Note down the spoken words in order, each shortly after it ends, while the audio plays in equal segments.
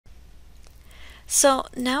So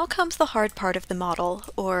now comes the hard part of the model,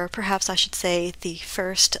 or perhaps I should say the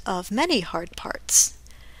first of many hard parts.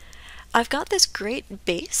 I've got this great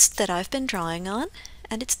base that I've been drawing on,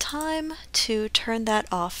 and it's time to turn that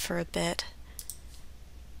off for a bit.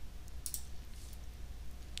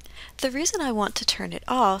 The reason I want to turn it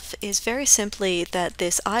off is very simply that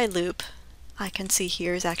this eye loop I can see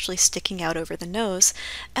here is actually sticking out over the nose,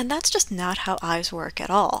 and that's just not how eyes work at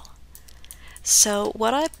all. So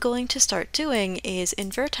what I'm going to start doing is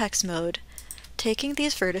in vertex mode, taking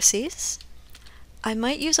these vertices. I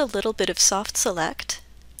might use a little bit of soft select,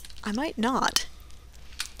 I might not,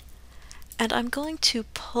 and I'm going to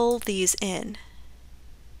pull these in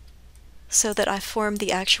so that I form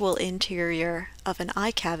the actual interior of an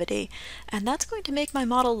eye cavity, and that's going to make my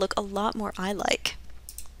model look a lot more eye-like.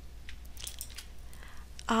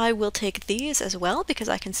 I will take these as well because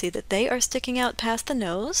I can see that they are sticking out past the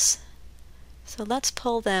nose. So let's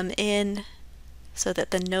pull them in so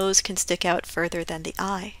that the nose can stick out further than the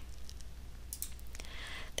eye.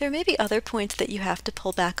 There may be other points that you have to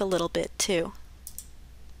pull back a little bit too.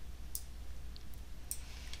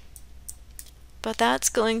 But that's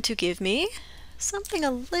going to give me something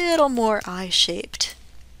a little more eye-shaped.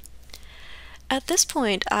 At this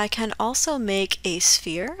point, I can also make a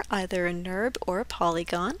sphere, either a NURB or a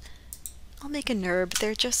polygon. I'll make a NURB,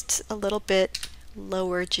 they're just a little bit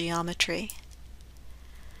lower geometry.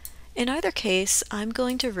 In either case, I'm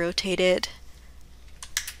going to rotate it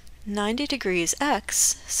 90 degrees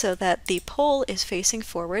X so that the pole is facing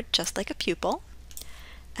forward just like a pupil,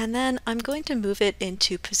 and then I'm going to move it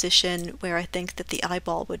into position where I think that the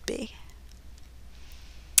eyeball would be.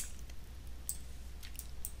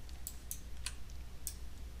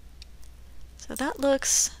 So that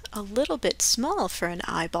looks a little bit small for an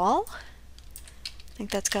eyeball. I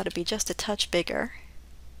think that's got to be just a touch bigger.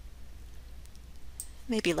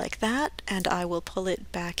 Maybe like that, and I will pull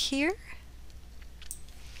it back here.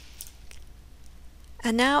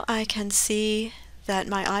 And now I can see that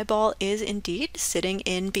my eyeball is indeed sitting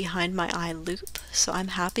in behind my eye loop, so I'm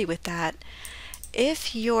happy with that.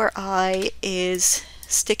 If your eye is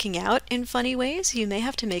sticking out in funny ways, you may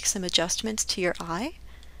have to make some adjustments to your eye,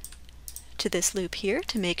 to this loop here,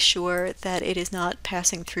 to make sure that it is not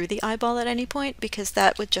passing through the eyeball at any point, because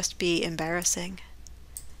that would just be embarrassing.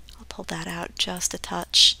 Pull that out just a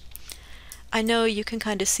touch. I know you can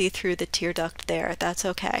kind of see through the tear duct there, that's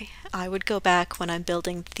okay. I would go back when I'm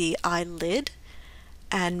building the eyelid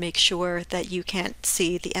and make sure that you can't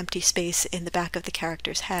see the empty space in the back of the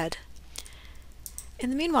character's head. In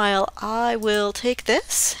the meanwhile, I will take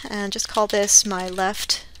this and just call this my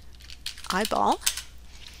left eyeball.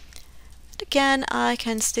 And again, I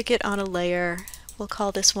can stick it on a layer. We'll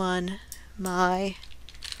call this one my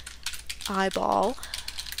eyeball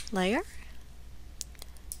layer,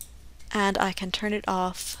 and I can turn it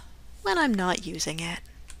off when I'm not using it.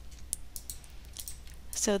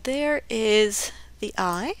 So there is the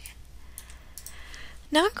eye.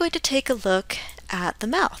 Now I'm going to take a look at the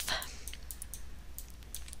mouth.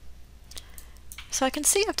 So I can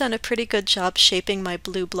see I've done a pretty good job shaping my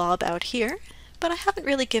blue blob out here, but I haven't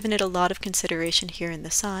really given it a lot of consideration here in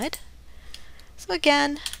the side. So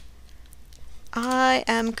again, I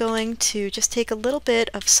am going to just take a little bit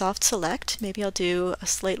of soft select. Maybe I'll do a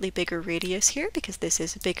slightly bigger radius here because this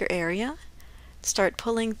is a bigger area. Start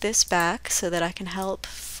pulling this back so that I can help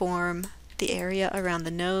form the area around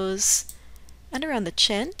the nose and around the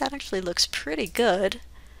chin. That actually looks pretty good,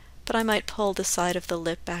 but I might pull the side of the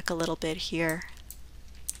lip back a little bit here.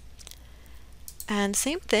 And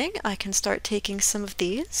same thing, I can start taking some of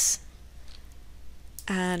these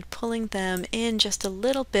and pulling them in just a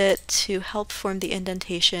little bit to help form the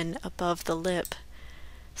indentation above the lip.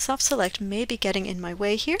 Soft select may be getting in my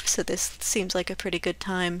way here, so this seems like a pretty good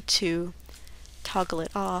time to toggle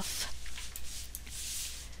it off.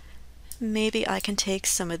 Maybe I can take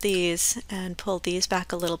some of these and pull these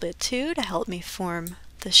back a little bit too to help me form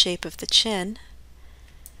the shape of the chin.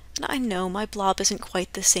 And I know my blob isn't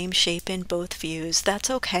quite the same shape in both views. That's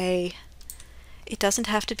okay. It doesn't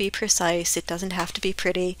have to be precise, it doesn't have to be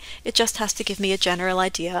pretty, it just has to give me a general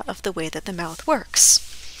idea of the way that the mouth works.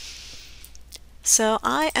 So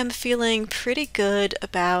I am feeling pretty good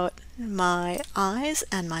about my eyes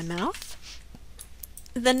and my mouth.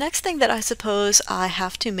 The next thing that I suppose I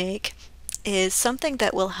have to make is something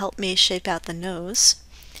that will help me shape out the nose.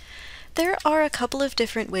 There are a couple of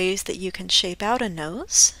different ways that you can shape out a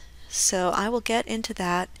nose, so I will get into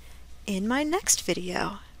that in my next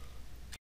video.